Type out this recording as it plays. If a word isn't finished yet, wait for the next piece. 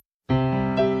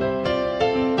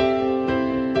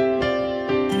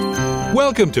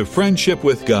Welcome to Friendship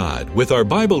with God with our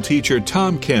Bible teacher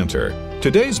Tom Cantor.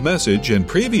 Today's message and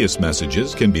previous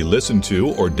messages can be listened to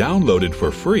or downloaded for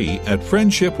free at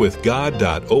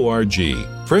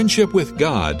friendshipwithgod.org.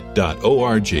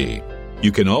 friendshipwithgod.org.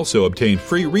 You can also obtain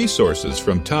free resources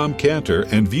from Tom Cantor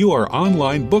and view our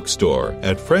online bookstore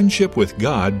at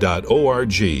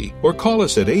friendshipwithgod.org or call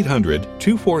us at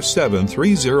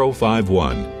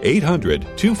 800-247-3051.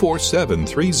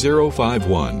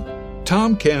 800-247-3051.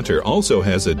 Tom Cantor also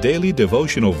has a daily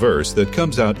devotional verse that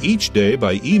comes out each day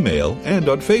by email and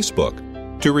on Facebook.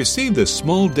 To receive this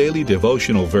small daily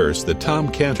devotional verse that Tom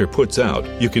Cantor puts out,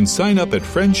 you can sign up at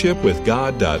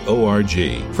friendshipwithgod.org,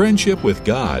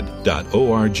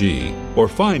 friendshipwithgod.org, or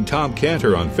find Tom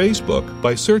Cantor on Facebook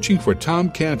by searching for Tom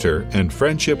Cantor and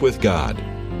Friendship with God.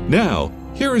 Now,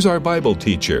 here is our Bible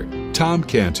teacher, Tom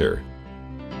Cantor.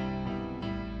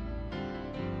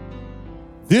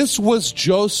 This was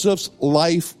Joseph's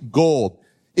life goal.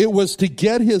 It was to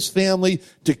get his family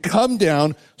to come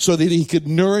down so that he could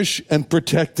nourish and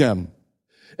protect them.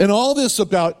 And all this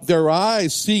about their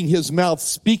eyes seeing his mouth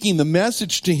speaking the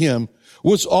message to him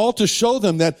was all to show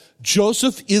them that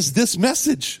Joseph is this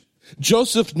message.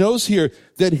 Joseph knows here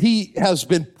that he has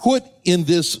been put in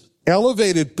this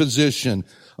elevated position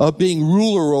of being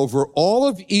ruler over all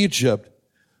of Egypt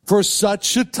for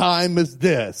such a time as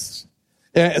this.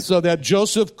 So that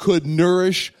Joseph could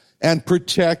nourish and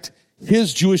protect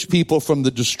his Jewish people from the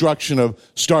destruction of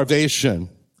starvation.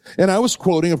 And I was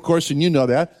quoting, of course, and you know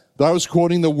that, but I was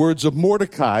quoting the words of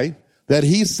Mordecai that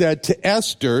he said to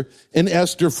Esther in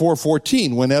Esther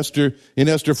 4:14. In Esther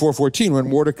 4:14, when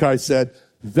Mordecai said,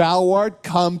 "Thou art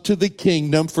come to the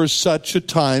kingdom for such a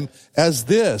time as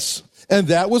this." And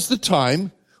that was the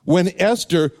time when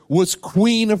Esther was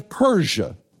queen of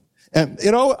Persia. And,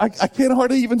 I can't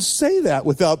hardly even say that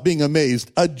without being amazed.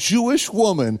 A Jewish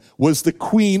woman was the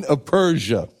queen of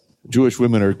Persia. Jewish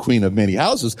women are queen of many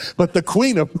houses, but the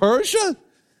queen of Persia?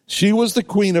 She was the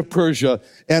queen of Persia.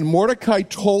 And Mordecai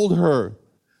told her,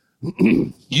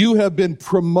 "You have been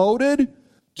promoted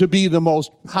to be the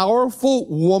most powerful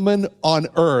woman on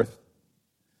earth."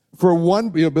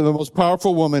 You've been the most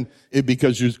powerful woman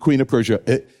because you're queen of Persia.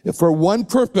 For one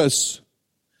purpose,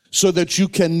 so that you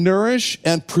can nourish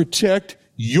and protect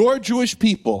your Jewish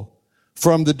people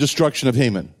from the destruction of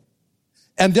Haman.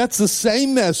 And that's the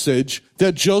same message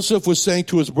that Joseph was saying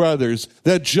to his brothers,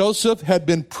 that Joseph had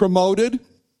been promoted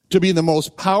to be the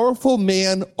most powerful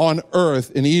man on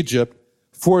earth in Egypt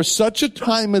for such a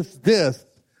time as this,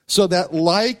 so that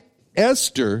like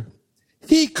Esther,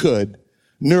 he could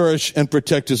nourish and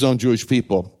protect his own Jewish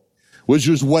people, which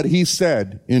was what he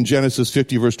said in Genesis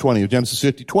 50 verse 20, Genesis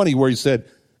 50:20, where he said,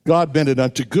 "God meant it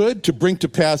unto good to bring to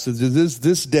pass as it is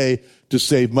this day to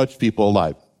save much people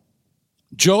alive."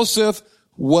 Joseph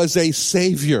was a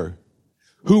savior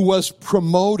who was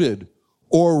promoted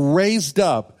or raised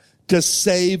up to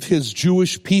save his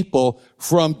Jewish people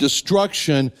from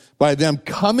destruction by them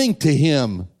coming to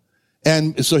him,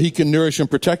 and so he can nourish and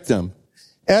protect them.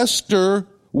 Esther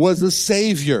was a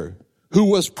savior who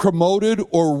was promoted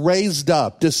or raised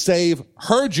up to save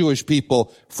her Jewish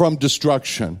people from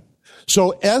destruction.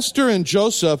 So Esther and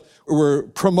Joseph were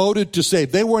promoted to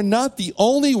save. They were not the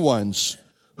only ones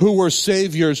who were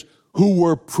saviors who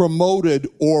were promoted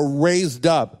or raised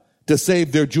up to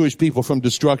save their Jewish people from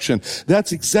destruction.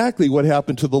 That's exactly what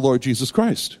happened to the Lord Jesus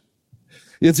Christ.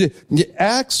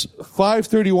 Acts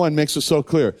 5:31 makes it so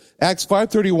clear. Acts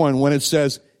 5:31, when it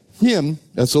says, "Him,"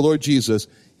 that's the Lord Jesus,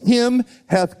 "Him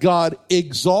hath God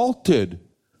exalted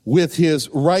with his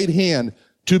right hand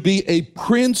to be a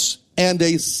prince and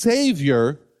a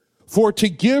savior, for to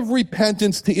give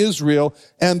repentance to Israel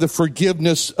and the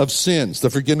forgiveness of sins." The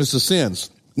forgiveness of sins.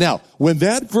 Now, when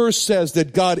that verse says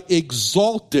that God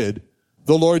exalted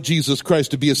the Lord Jesus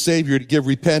Christ to be a savior, to give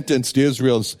repentance to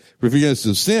Israel's forgiveness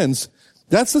of sins,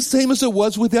 that's the same as it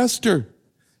was with Esther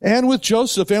and with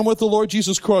Joseph and with the Lord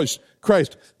Jesus Christ.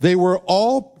 They were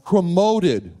all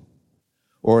promoted,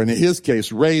 or in his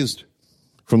case, raised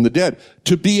from the dead,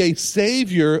 to be a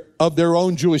savior of their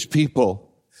own Jewish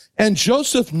people. And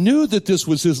Joseph knew that this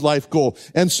was his life goal.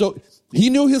 And so he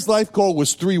knew his life goal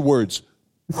was 3 words: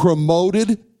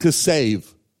 promoted to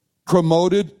save.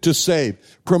 Promoted to save.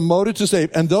 Promoted to save.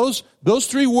 And those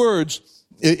 3 words,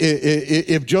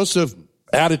 if Joseph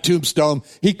had a tombstone,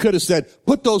 he could have said,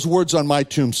 "Put those words on my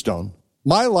tombstone."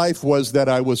 My life was that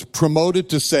I was promoted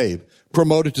to save.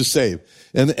 Promoted to save.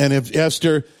 And if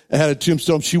Esther had a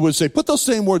tombstone, she would say, "Put those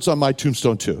same words on my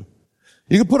tombstone too."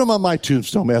 You can put them on my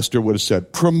tombstone, Esther would have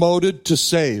said. Promoted to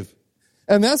save.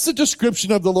 And that's the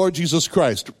description of the Lord Jesus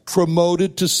Christ.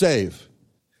 Promoted to save.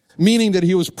 meaning that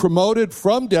he was promoted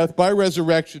from death by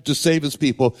resurrection to save his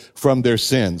people from their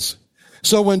sins.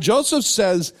 So when Joseph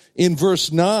says in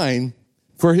verse 9,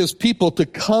 for his people to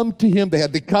come to him, they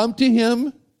had to come to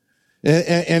him,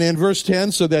 and in verse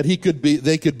 10, so that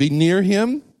they could be near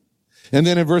him, and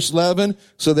then in verse 11,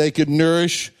 so he could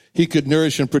nourish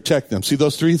and protect them. See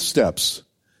those three steps.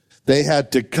 They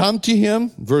had to come to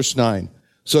him, verse 9,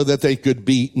 so that they could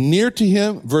be near to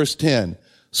him, verse 10,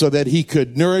 so that he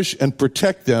could nourish and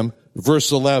protect them,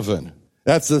 verse 11.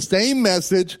 That's the same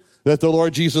message that the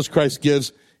Lord Jesus Christ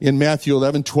gives in Matthew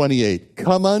 11:28.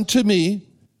 Come unto me.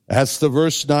 That's the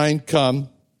verse 9, come.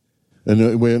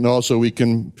 And also we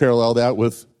can parallel that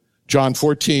with John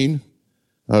 14.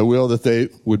 I will that they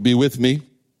would be with me.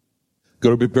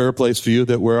 Go to prepare a place for you,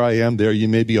 that where I am, there you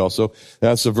may be also.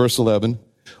 That's the verse 11.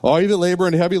 All you that labor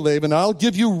and heavy laden, I'll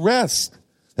give you rest.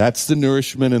 That's the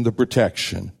nourishment and the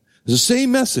protection. It's the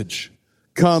same message.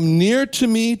 Come near to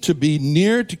me, to be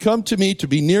near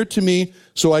to me,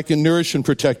 so I can nourish and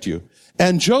protect you.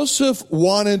 And Joseph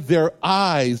wanted their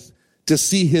eyes to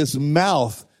see his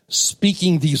mouth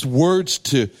speaking these words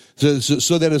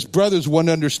so that his brothers wouldn't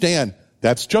understand.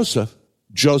 That's Joseph.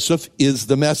 Joseph is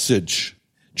the message.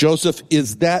 Joseph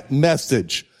is that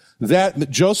message.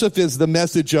 Joseph is the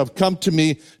message of come to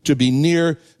me, to be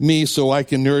near me, so I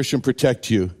can nourish and protect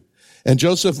you. And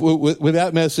Joseph, with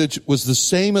that message, was the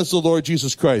same as the Lord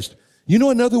Jesus Christ. You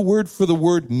know, another word for the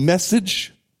word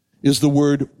message is the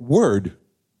word word.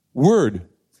 Word.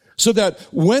 So that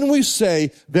when we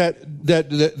say that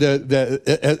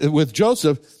with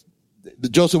Joseph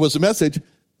was the message,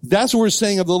 that's what we're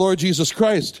saying of the Lord Jesus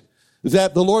Christ.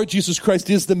 That the Lord Jesus Christ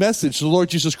is the message. The Lord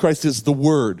Jesus Christ is the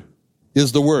word.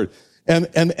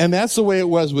 And that's the way it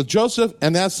was with Joseph,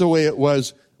 and that's the way it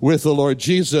was with the Lord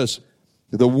Jesus.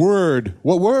 The word.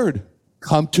 What word?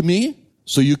 Come to me,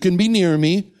 so you can be near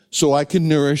me, so I can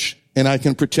nourish and I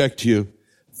can protect you.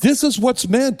 This is what's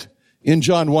meant in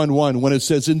John 1:1 when it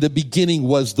says, in the beginning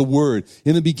was the word.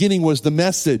 In the beginning was the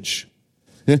message.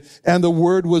 And the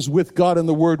word was with God, and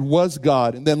the word was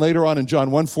God. And then later on in John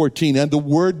 1:14, and the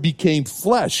word became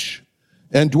flesh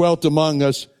and dwelt among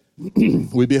us.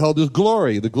 We beheld his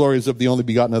glory. The glory is of the only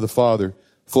begotten of the Father,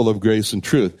 full of grace and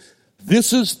truth.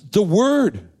 This is the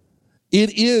word.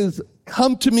 It is,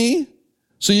 come to me,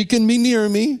 so you can be near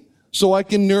me, so I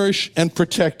can nourish and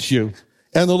protect you.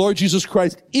 And the Lord Jesus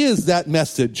Christ is that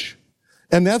message.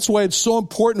 And that's why it's so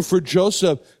important for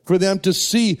Joseph, for them to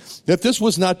see that this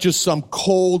was not just some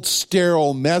cold,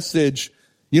 sterile message,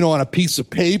 on a piece of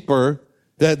paper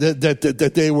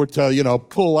that they were to,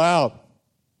 pull out.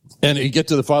 And you get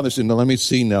to the father saying, no, let me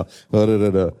see now.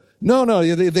 No,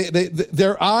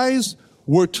 their eyes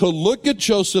were to look at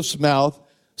Joseph's mouth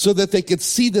so that they could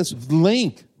see this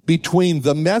link between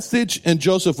the message and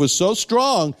Joseph was so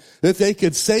strong that they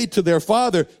could say to their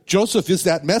father, Joseph is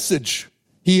that message.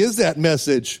 He is that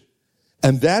message.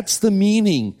 And that's the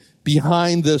meaning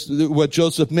behind this, what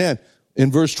Joseph meant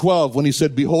in verse 12 when he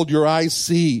said, behold, your eyes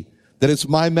see that it's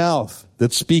my mouth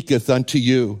that speaketh unto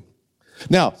you.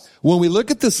 Now, when we look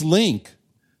at this link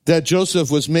that Joseph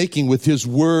was making with his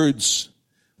words,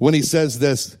 when he says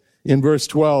this in verse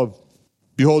 12,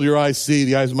 behold, your eyes see,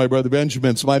 the eyes of my brother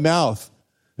Benjamin, it's my mouth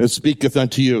that speaketh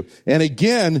unto you. And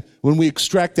again, when we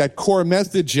extract that core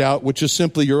message out, which is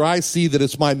simply your eyes see that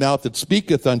it's my mouth that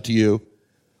speaketh unto you,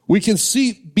 we can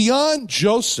see beyond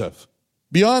Joseph,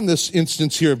 beyond this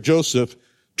instance here of Joseph,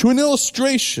 to an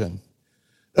illustration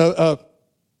where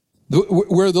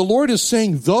the Lord is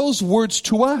saying those words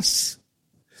to us.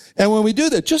 And when we do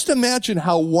that, just imagine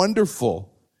how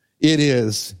wonderful it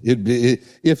is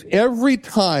if every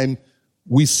time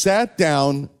we sat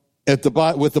down with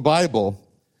the Bible,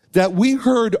 that we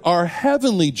heard our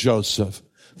heavenly Joseph,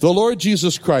 the Lord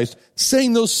Jesus Christ,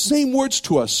 saying those same words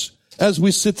to us as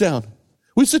we sit down.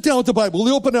 We sit down with the Bible,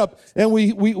 we open up, and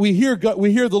we hear God,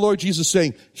 we hear the Lord Jesus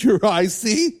saying, your eyes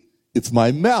see, it's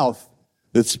my mouth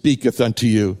that speaketh unto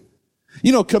you.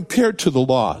 Compared to the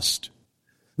lost,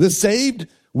 the saved,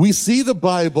 we see the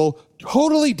Bible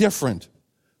totally different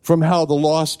from how the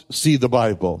lost see the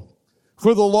Bible.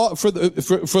 For the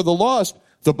lost,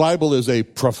 the Bible is a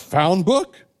profound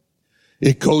book.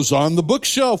 It goes on the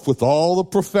bookshelf with all the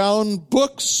profound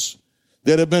books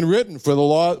that have been written for the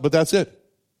lost, but that's it.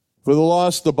 For the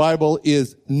lost, the Bible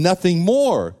is nothing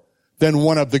more than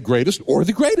one of the greatest or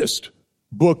the greatest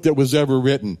book that was ever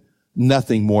written.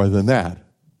 Nothing more than that.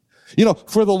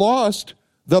 For the lost,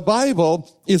 the Bible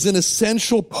is an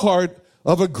essential part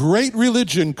of a great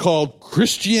religion called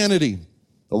Christianity,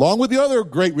 along with the other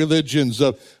great religions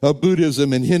of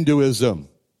Buddhism and Hinduism.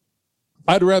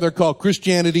 I'd rather call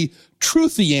Christianity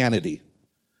truthianity.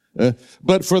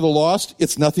 But for the lost,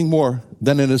 it's nothing more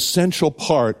than an essential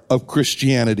part of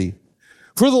Christianity.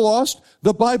 For the lost,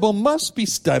 the Bible must be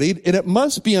studied and it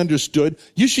must be understood.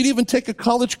 You should even take a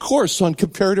college course on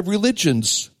comparative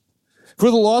religions.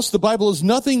 For the lost, the Bible is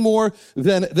nothing more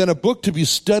than a book to be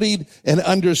studied and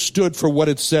understood for what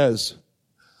it says.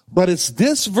 But it's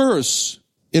this verse,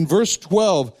 in verse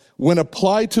 12, when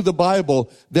applied to the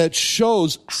Bible, that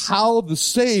shows how the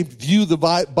saved view the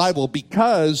Bible,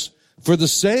 because for the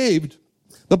saved,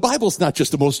 the Bible's not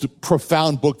just the most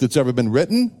profound book that's ever been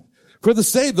written. For the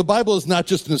saved, the Bible is not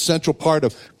just an essential part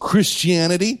of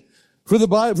Christianity. For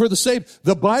the saved,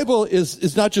 the Bible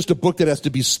is not just a book that has to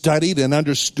be studied and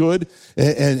understood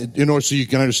and in order so you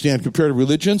can understand comparative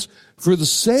religions. For the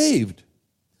saved,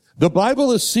 the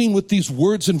Bible is seen with these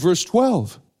words in verse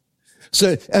 12.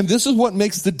 So, and this is what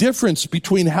makes the difference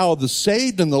between how the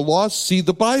saved and the lost see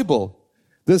the Bible.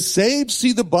 The saved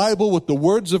see the Bible with the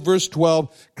words of verse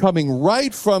 12 coming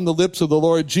right from the lips of the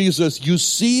Lord Jesus. You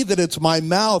see that it's my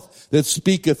mouth that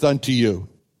speaketh unto you.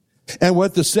 And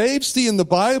what the saved see in the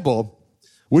Bible,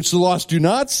 which the lost do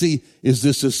not see, is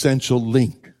this essential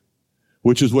link,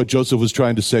 which is what Joseph was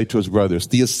trying to say to his brothers.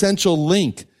 The essential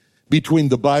link between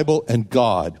the Bible and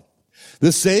God.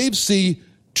 The saved see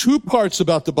two parts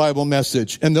about the Bible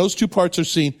message, and those two parts are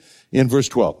seen in verse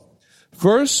 12.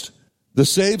 First, the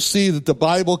saved see that the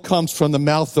Bible comes from the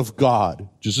mouth of God.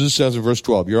 Just as it says in verse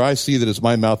 12, your eyes see that it's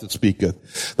my mouth that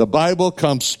speaketh. The Bible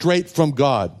comes straight from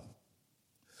God.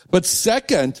 But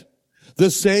second,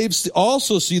 the saved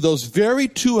also see those very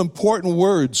two important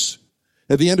words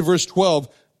at the end of verse 12,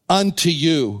 unto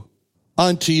you.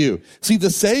 Unto you. See,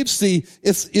 the saved see,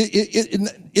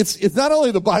 it's not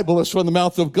only the Bible is from the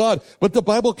mouth of God, but the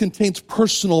Bible contains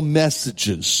personal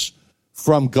messages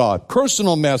from God.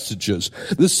 Personal messages.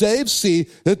 The saved see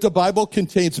that the Bible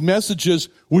contains messages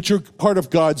which are part of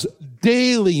God's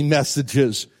daily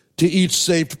messages to each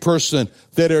saved person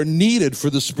that are needed for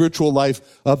the spiritual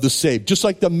life of the saved. Just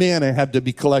like the manna had to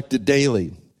be collected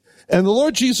daily. And the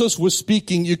Lord Jesus was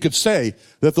speaking, you could say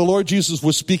that the Lord Jesus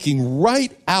was speaking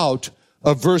right out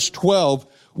of verse 12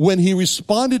 when he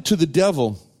responded to the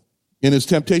devil in his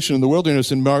temptation in the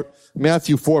wilderness in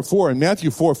Matthew 4:4. In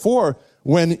Matthew 4:4,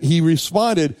 when he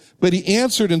responded, but he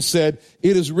answered and said,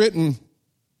 it is written,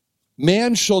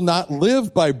 man shall not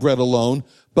live by bread alone,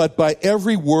 but by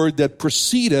every word that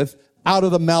proceedeth out of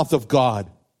the mouth of God.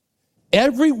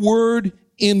 Every word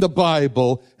in the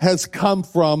Bible has come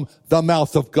from the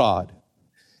mouth of God.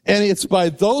 And it's by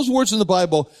those words in the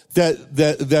Bible that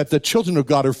the children of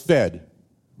God are fed.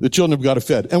 The children of God are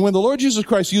fed. And when the Lord Jesus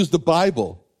Christ used the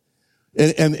Bible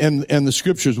and the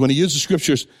scriptures, when he used the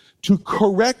scriptures to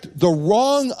correct the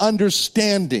wrong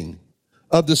understanding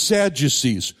of the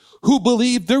Sadducees who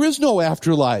believe there is no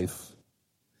afterlife,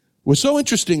 was so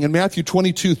interesting in Matthew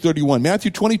 22:31. Matthew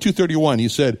 22:31, he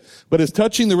said, but as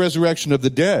touching the resurrection of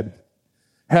the dead,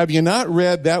 have you not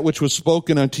read that which was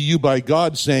spoken unto you by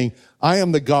God, saying, I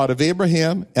am the God of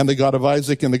Abraham and the God of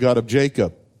Isaac and the God of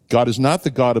Jacob. God is not the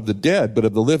God of the dead, but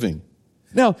of the living.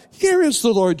 Now, here is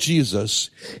the Lord Jesus.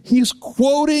 He's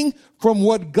quoting from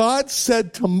what God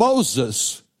said to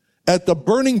Moses at the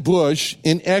burning bush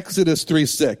in Exodus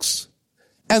 3:6.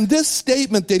 And this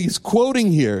statement that he's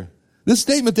quoting here, this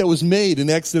statement that was made in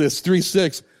Exodus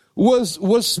 3:6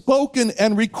 was spoken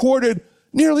and recorded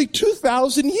nearly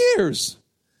 2,000 years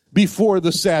before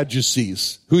the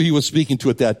Sadducees, who he was speaking to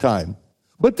at that time.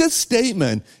 But this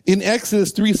statement in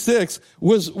Exodus 3:6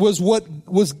 was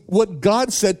what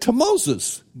God said to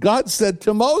Moses. God said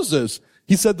to Moses,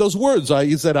 he said those words.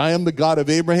 He said, I am the God of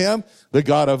Abraham, the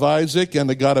God of Isaac, and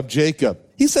the God of Jacob.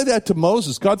 He said that to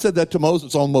Moses. God said that to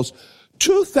Moses almost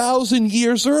 2,000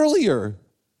 years earlier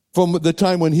from the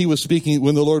time when he was speaking,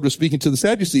 when the Lord was speaking to the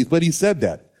Sadducees. But he said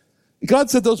that. God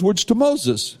said those words to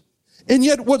Moses. And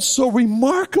yet what's so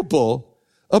remarkable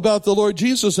about the Lord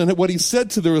Jesus and what he said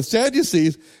to the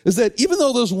Sadducees is that even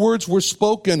though those words were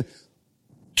spoken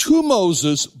to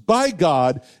Moses by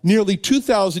God nearly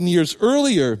 2,000 years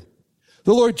earlier,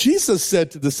 the Lord Jesus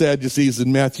said to the Sadducees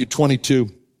in Matthew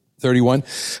 22:31,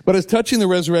 but as touching the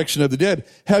resurrection of the dead,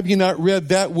 have you not read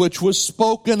that which was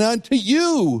spoken unto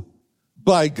you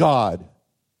by God?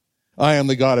 I am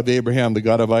the God of Abraham, the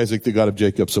God of Isaac, the God of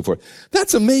Jacob, so forth.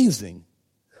 That's amazing.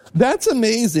 That's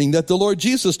amazing that the Lord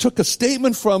Jesus took a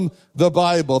statement from the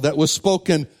Bible that was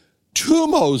spoken to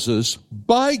Moses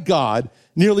by God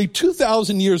nearly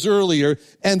 2,000 years earlier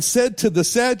and said to the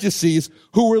Sadducees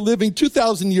who were living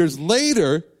 2,000 years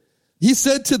later, he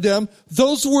said to them,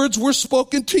 those words were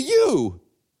spoken to you,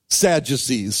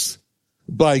 Sadducees,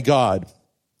 by God.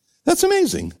 That's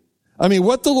amazing. I mean,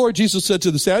 what the Lord Jesus said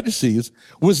to the Sadducees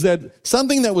was that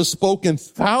something that was spoken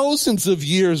thousands of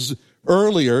years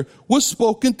earlier was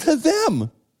spoken to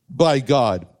them by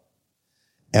God.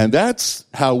 And that's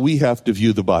how we have to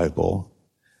view the Bible.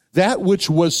 That which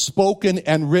was spoken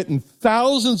and written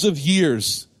thousands of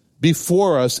years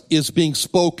before us is being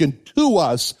spoken to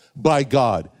us by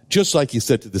God, just like he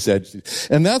said to the Sadducees.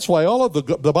 And that's why all of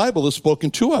the Bible is spoken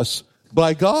to us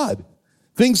by God.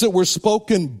 Things that were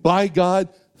spoken by God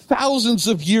thousands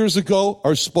of years ago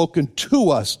are spoken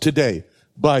to us today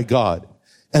by God.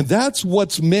 And that's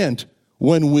what's meant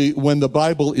when the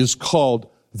Bible is called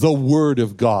the Word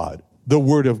of God. The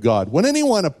Word of God. When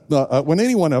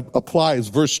anyone applies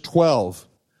verse 12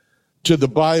 to the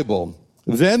Bible,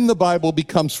 then the Bible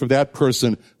becomes for that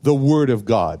person the Word of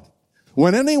God.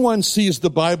 When anyone sees the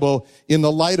Bible in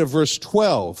the light of verse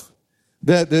 12,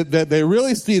 that they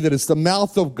really see that it's the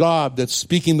mouth of God that's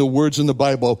speaking the words in the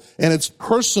Bible, and it's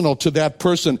personal to that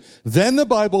person, then the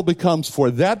Bible becomes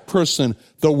for that person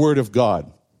the Word of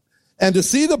God. And to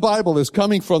see the Bible as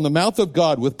coming from the mouth of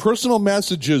God with personal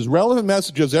messages, relevant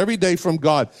messages every day from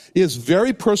God is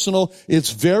very personal, it's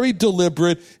very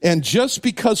deliberate, and just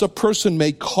because a person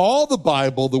may call the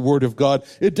Bible the Word of God,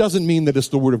 it doesn't mean that it's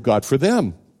the Word of God for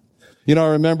them. You know,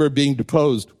 I remember being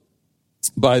deposed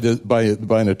by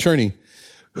an attorney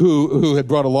who had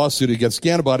brought a lawsuit against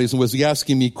Scantibodies and was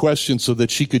asking me questions so that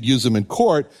she could use them in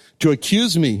court to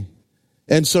accuse me.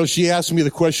 And so she asked me the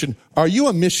question, "Are you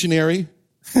a missionary?"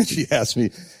 She asked me,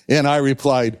 and I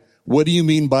replied, "What do you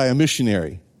mean by a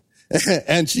missionary?"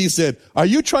 And she said, "Are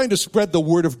you trying to spread the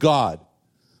Word of God?"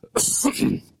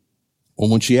 Well,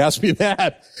 when she asked me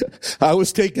that, I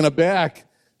was taken aback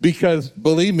because,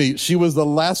 believe me, she was the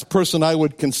last person I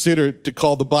would consider to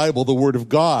call the Bible the Word of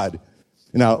God.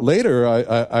 Now, later,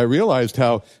 I realized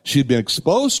how she'd been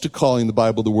exposed to calling the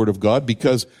Bible the Word of God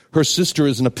because her sister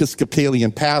is an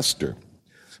Episcopalian pastor.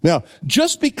 Now,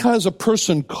 just because a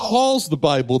person calls the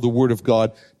Bible the Word of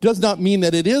God does not mean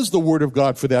that it is the Word of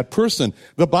God for that person.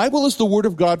 The Bible is the Word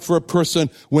of God for a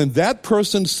person when that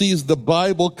person sees the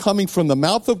Bible coming from the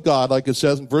mouth of God, like it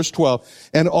says in verse 12,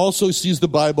 and also sees the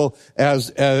Bible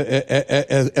as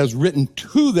written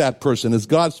to that person, as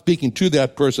God speaking to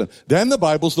that person. Then the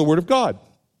Bible is the Word of God.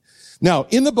 Now,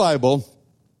 in the Bible,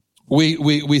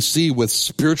 we see with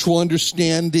spiritual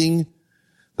understanding,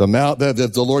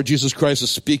 that the Lord Jesus Christ is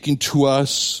speaking to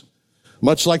us,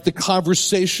 much like the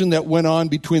conversation that went on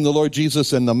between the Lord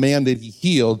Jesus and the man that he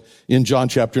healed in John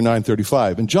chapter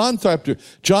 9:35. In John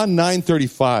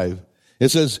 9:35, it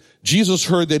says, Jesus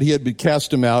heard that he had been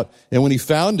cast him out, and when he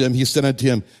found him, he said unto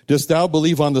him, "Dost thou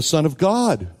believe on the Son of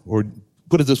God?" Or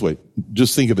put it this way,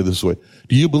 just think of it this way.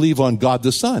 Do you believe on God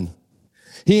the Son?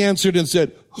 He answered and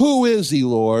said, "Who is he,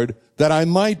 Lord, that I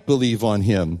might believe on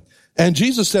him?" And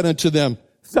Jesus said unto them,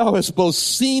 "Thou hast both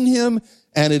seen him,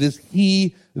 and it is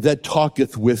he that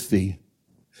talketh with thee."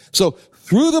 So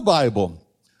through the Bible,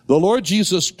 the Lord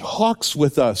Jesus talks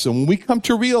with us. And when we come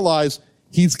to realize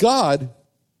he's God,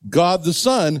 God the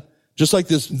Son, just like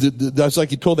that's like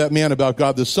he told that man about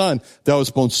God the Son, "Thou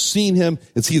hast both seen him,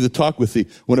 it's he that talketh with thee."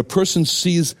 When a person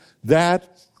sees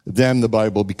that, then the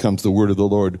Bible becomes the word of the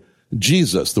Lord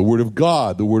Jesus, the word of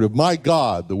God, the word of my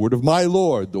God, the word of my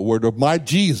Lord, the word of my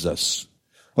Jesus.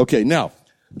 Okay, now,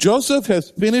 Joseph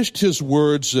has finished his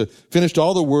words, finished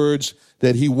all the words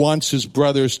that he wants his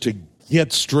brothers to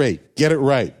get straight, get it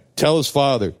right, tell his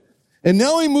father. And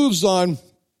now he moves on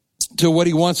to what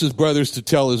he wants his brothers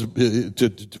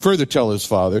to further tell his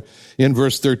father in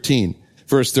verse 13.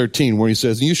 Verse 13, where he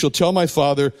says, "And you shall tell my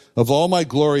father of all my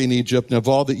glory in Egypt and of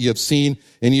all that ye have seen,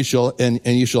 and you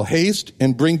shall haste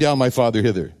and bring down my father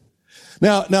hither."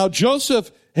 Now Joseph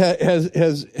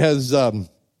has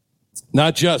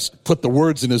not just put the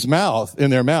words in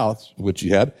their mouths, which he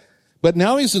had, but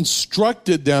now he's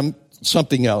instructed them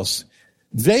something else.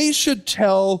 They should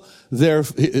tell their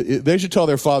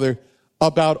father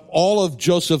about all of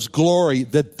Joseph's glory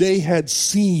that they had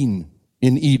seen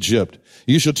in Egypt.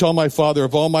 "You shall tell my father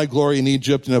of all my glory in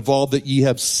Egypt and of all that ye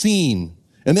have seen."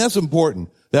 And that's important,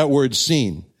 that word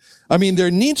seen. I mean,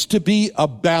 there needs to be a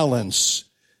balance.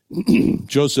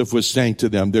 Joseph was saying to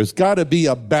them, there's got to be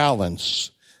a balance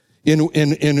in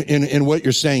what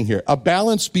you're saying here. A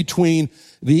balance between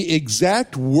the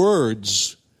exact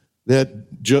words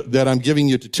that I'm giving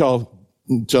you to tell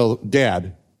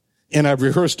Dad, and I've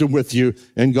rehearsed them with you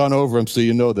and gone over them so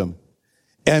you know them.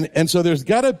 And so there's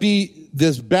got to be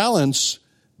this balance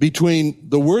between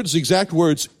the words, exact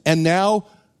words, and now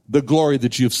the glory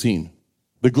that you've seen.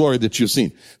 The glory that you've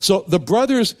seen. So the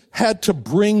brothers had to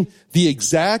bring the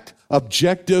exact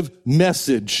objective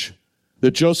message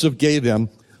that Joseph gave them,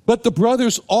 But the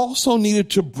brothers also needed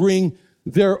to bring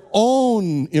their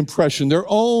own impression, their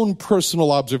own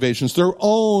personal observations, their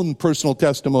own personal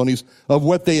testimonies of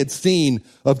what they had seen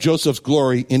of Joseph's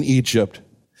glory in Egypt.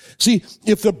 See,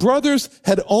 if the brothers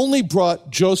had only brought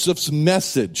Joseph's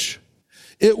message,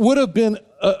 it wouldn't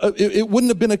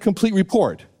have been a complete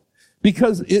report,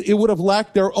 because it would have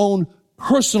lacked their own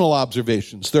personal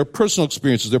observations, their personal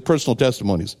experiences, their personal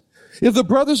testimonies. If the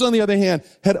brothers, on the other hand,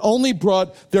 had only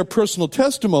brought their personal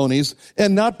testimonies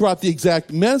and not brought the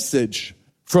exact message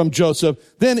from Joseph,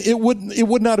 then it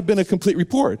would not have been a complete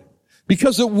report,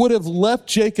 because it would have left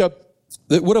Jacob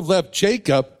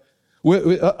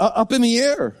up in the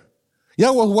air.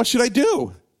 Yeah, well, what should I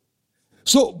do?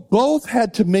 So both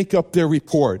had to make up their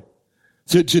report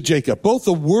to Jacob, both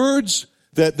the words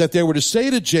that they were to say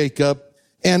to Jacob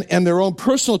and their own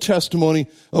personal testimony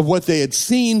of what they had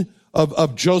seen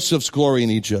of Joseph's glory in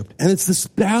Egypt. And it's this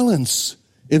balance.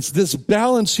 It's this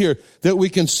balance here that we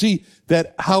can see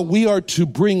that how we are to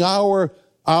bring our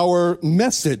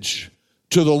message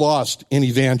to the lost in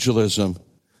evangelism.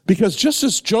 Because just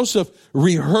as Joseph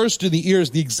rehearsed in the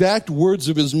ears the exact words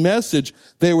of his message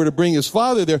they were to bring his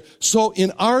father there, so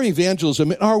in our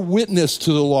evangelism, in our witness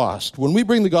to the lost, when we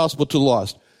bring the gospel to the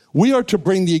lost, we are to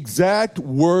bring the exact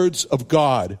words of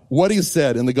God, what he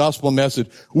said in the gospel message.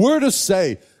 We're to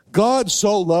say, God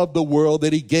so loved the world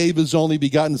that he gave his only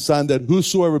begotten Son, that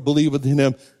whosoever believeth in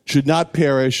him should not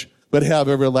perish, but have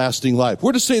everlasting life.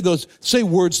 We're to say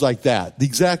words like that, the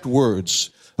exact words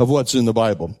of what's in the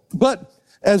Bible. But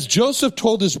as Joseph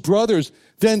told his brothers,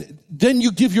 then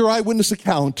you give your eyewitness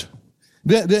account.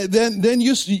 Then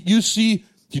you see,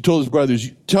 he told his brothers,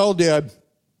 tell Dad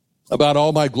about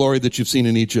all my glory that you've seen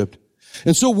in Egypt.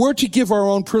 And so we're to give our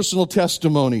own personal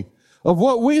testimony of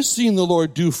what we've seen the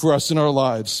Lord do for us in our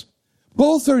lives.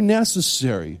 Both are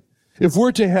necessary if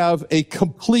we're to have a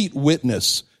complete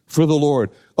witness for the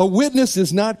Lord. A witness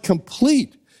is not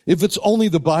complete if it's only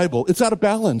the Bible. It's out of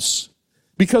balance.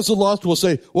 Because the lost will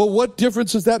say, well, what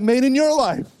difference has that made in your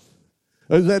life?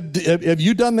 Have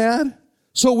you done that?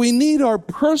 So we need our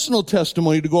personal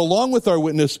testimony to go along with our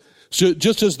witness,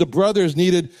 just as the brothers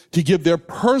needed to give their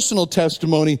personal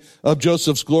testimony of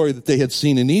Joseph's glory that they had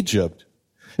seen in Egypt.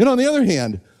 And on the other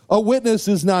hand, a witness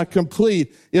is not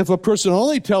complete if a person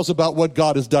only tells about what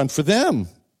God has done for them.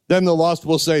 Then the lost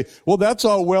will say, well, that's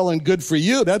all well and good for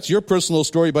you. That's your personal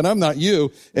story, but I'm not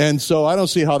you. And so I don't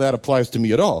see how that applies to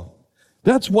me at all.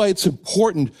 That's why it's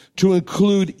important to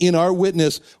include in our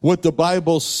witness what the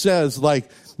Bible says,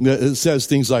 like it says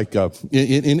things like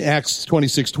in Acts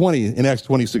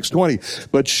 26:20,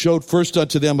 but showed first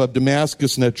unto them of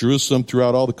Damascus and at Jerusalem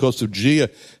throughout all the coast of Judea,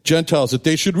 Gentiles, that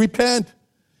they should repent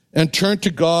and turn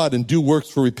to God and do works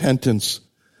for repentance.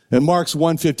 And Mark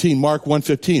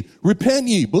 1:15, repent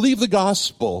ye, believe the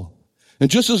gospel. And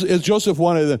just as Joseph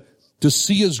wanted to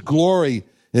see his glory,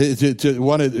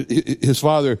 wanted his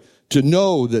father to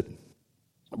know that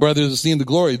brothers have seen the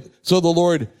glory, so the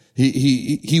Lord,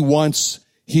 he wants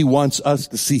us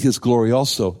to see his glory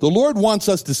also. The Lord wants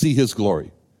us to see his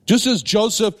glory. Just as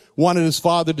Joseph wanted his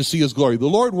father to see his glory, the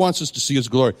Lord wants us to see his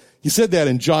glory. He said that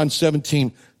in John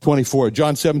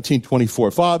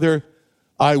 17:24. Father,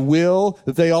 I will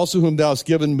that they also whom thou hast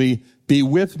given me be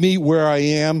with me where I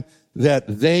am, that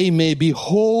they may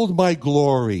behold my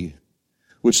glory,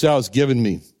 which thou hast given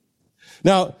me.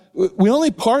 Now, we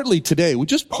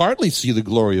just partly see the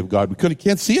glory of God. We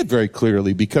can't see it very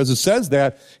clearly because it says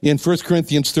that in 1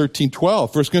 Corinthians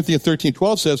 13:12. 1 Corinthians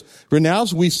 13:12 says, for now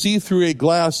we see through a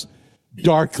glass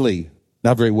darkly,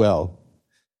 not very well.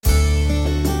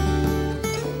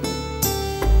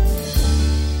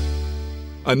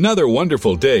 Another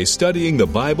wonderful day studying the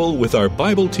Bible with our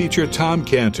Bible teacher Tom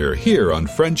Cantor here on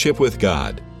Friendship with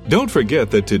God. Don't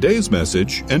forget that today's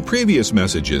message and previous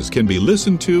messages can be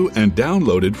listened to and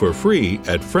downloaded for free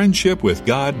at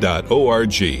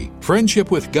friendshipwithgod.org.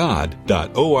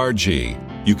 friendshipwithgod.org.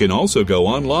 You can also go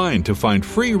online to find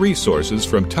free resources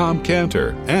from Tom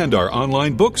Cantor and our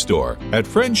online bookstore at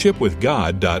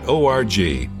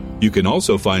friendshipwithgod.org. You can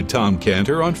also find Tom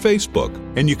Cantor on Facebook,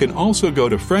 and you can also go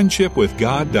to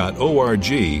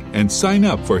friendshipwithgod.org and sign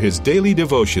up for his daily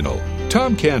devotional.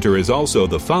 Tom Cantor is also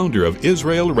the founder of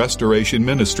Israel Restoration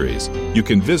Ministries. You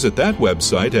can visit that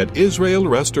website at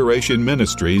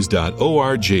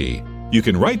israelrestorationministries.org. You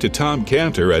can write to Tom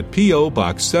Cantor at P.O.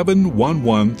 Box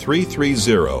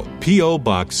 711330, P.O.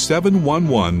 Box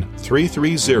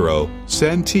 711330,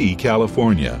 Santee,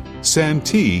 California.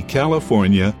 Santee,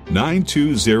 California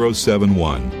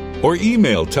 92071. Or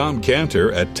email Tom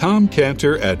Cantor at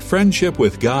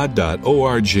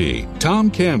tomcantor@friendshipwithgod.org.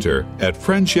 Tom Cantor at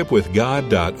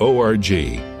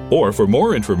friendshipwithgod.org. Or for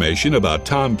more information about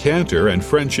Tom Cantor and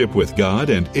Friendship with God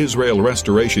and Israel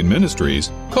Restoration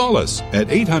Ministries, call us at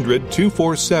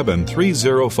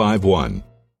 800-247-3051.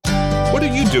 What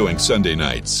are you doing Sunday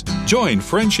nights? Join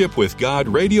Friendship with God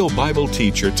radio Bible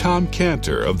teacher Tom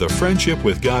Cantor of the Friendship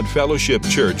with God Fellowship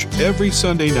Church every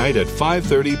Sunday night at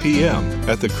 5:30 p.m.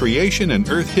 at the Creation and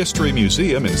Earth History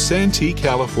Museum in Santee,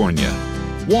 California.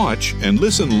 Watch and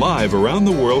listen live around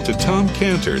the world to Tom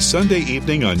Cantor Sunday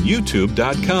evening on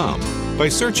YouTube.com by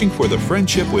searching for the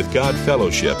Friendship with God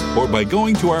Fellowship or by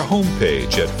going to our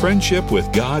homepage at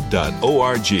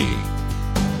friendshipwithgod.org.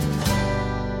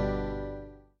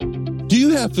 Do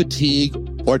you have fatigue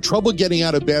or trouble getting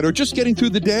out of bed or just getting through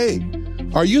the day?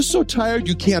 Are you so tired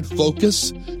you can't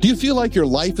focus? Do you feel like your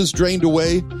life is drained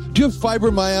away? Do you have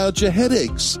fibromyalgia,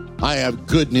 headaches? I have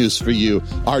good news for you.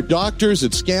 Our doctors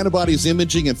at Scantibodies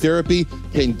Imaging and Therapy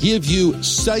can give you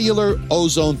cellular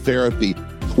ozone therapy.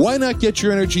 Why not get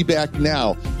your energy back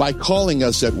now by calling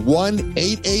us at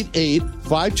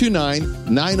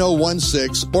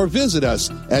 1-888-529-9016 or visit us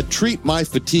at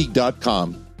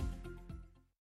treatmyfatigue.com.